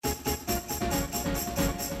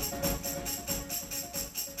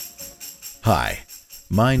Hi,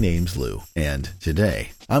 my name's Lou, and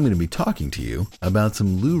today I'm going to be talking to you about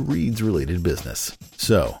some Lou Reads related business.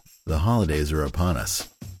 So, the holidays are upon us,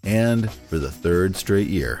 and for the third straight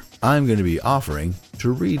year, I'm going to be offering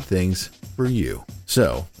to read things for you.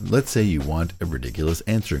 So, let's say you want a ridiculous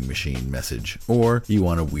answering machine message, or you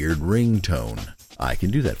want a weird ringtone. I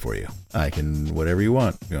can do that for you. I can, whatever you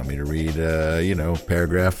want. You want me to read,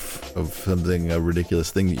 paragraph of something, a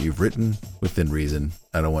ridiculous thing that you've written within reason.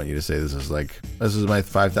 I don't want you to say this is my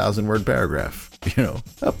 5,000 word paragraph,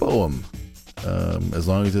 a poem. As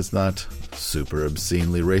long as it's not super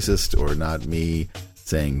obscenely racist or not me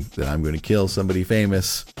saying that I'm going to kill somebody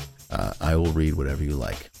famous, I will read whatever you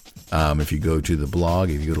like. If you go to the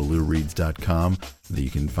blog, if you go to loureads.com, you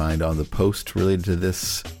can find on the post related to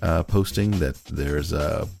this posting that there's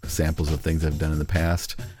samples of things I've done in the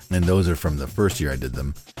past. And those are from the first year I did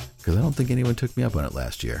them, because I don't think anyone took me up on it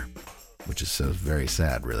last year, which is so very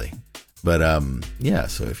sad, really. But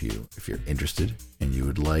so if you're interested and you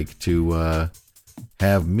would like to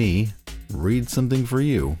have me read something for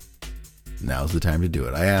you, now's the time to do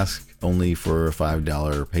it. I ask only for a $5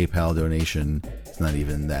 PayPal donation. It's not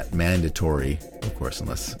even that mandatory, of course,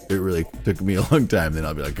 unless it really took me a long time, then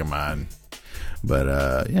I'll be like, come on.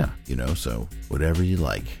 But so whatever you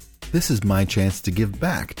like. This is my chance to give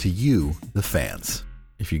back to you, the fans.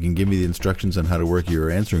 If you can give me the instructions on how to work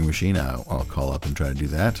your answering machine, I'll call up and try to do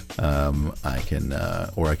that. I can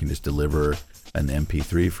just deliver an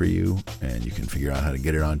MP3 for you, and you can figure out how to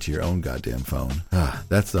get it onto your own goddamn phone.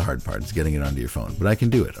 That's the hard part, is getting it onto your phone. But I can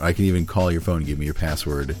do it. I can even call your phone and give me your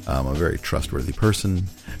password. I'm a very trustworthy person,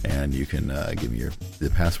 and you can give me the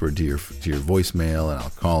password to your voicemail, and I'll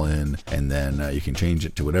call in, and then you can change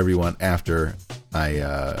it to whatever you want after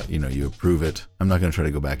you approve it. I'm not going to try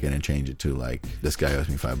to go back in and change it to like, this guy owes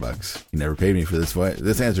me $5. He never paid me for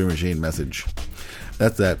this answering machine message.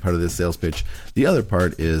 That's that part of this sales pitch. The other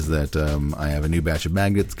part is that I have a new batch of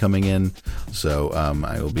magnets coming in, so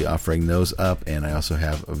I will be offering those up, and I also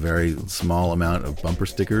have a very small amount of bumper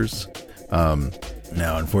stickers.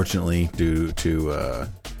 Now, unfortunately, due to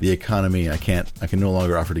the economy, I can no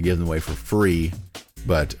longer offer to give them away for free.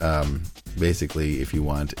 But basically, if you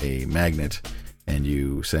want a magnet and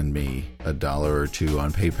you send me $1 or $2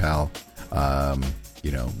 on PayPal,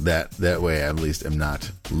 that way I at least am not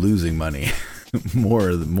losing money.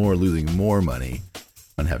 more losing more money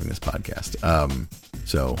on having this podcast.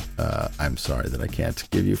 So I'm sorry that I can't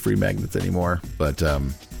give you free magnets anymore, but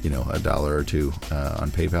 $1 or $2 on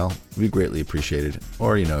PayPal would be greatly appreciated.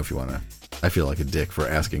 Or if you want to, I feel like a dick for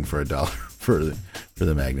asking for $1 for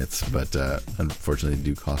the magnets, but unfortunately they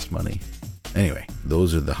do cost money. Anyway,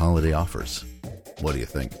 those are the holiday offers. What do you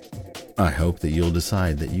think? I hope that you'll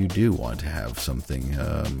decide that you do want to have something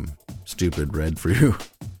stupid read for you.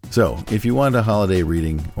 So, if you want a holiday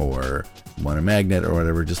reading or want a magnet or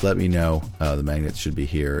whatever, just let me know. The magnets should be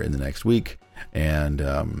here in the next week, and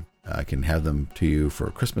I can have them to you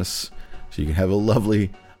for Christmas, so you can have a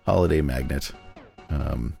lovely holiday magnet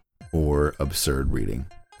or absurd reading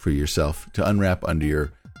for yourself to unwrap under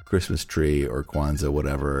your Christmas tree or Kwanzaa,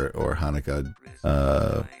 whatever, or Hanukkah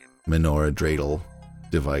menorah dreidel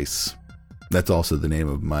device. That's also the name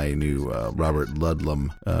of my new Robert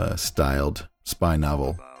Ludlum styled spy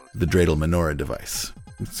novel, The Dreidel Menorah Device.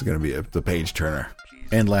 It's going to be the page turner.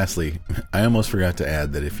 And lastly, I almost forgot to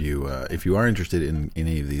add that if you are interested in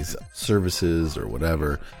any of these services or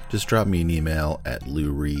whatever, just drop me an email at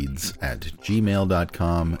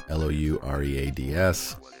loureads@gmail.com,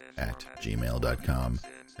 LOUREADS @gmail.com.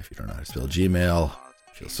 If you don't know how to spell Gmail,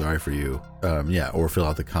 I feel sorry for you. Or fill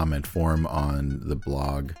out the comment form on the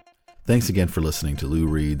blog. Thanks again for listening to Lou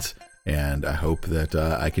Reads, and I hope that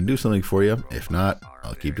I can do something for you. If not,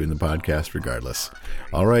 I'll keep doing the podcast regardless.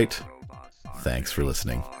 All right. Thanks for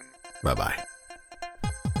listening. Bye-bye.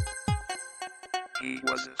 He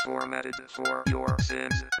was formatted for your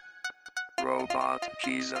sins. Robot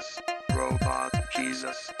Jesus. Robot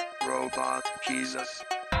Jesus. Robot Jesus.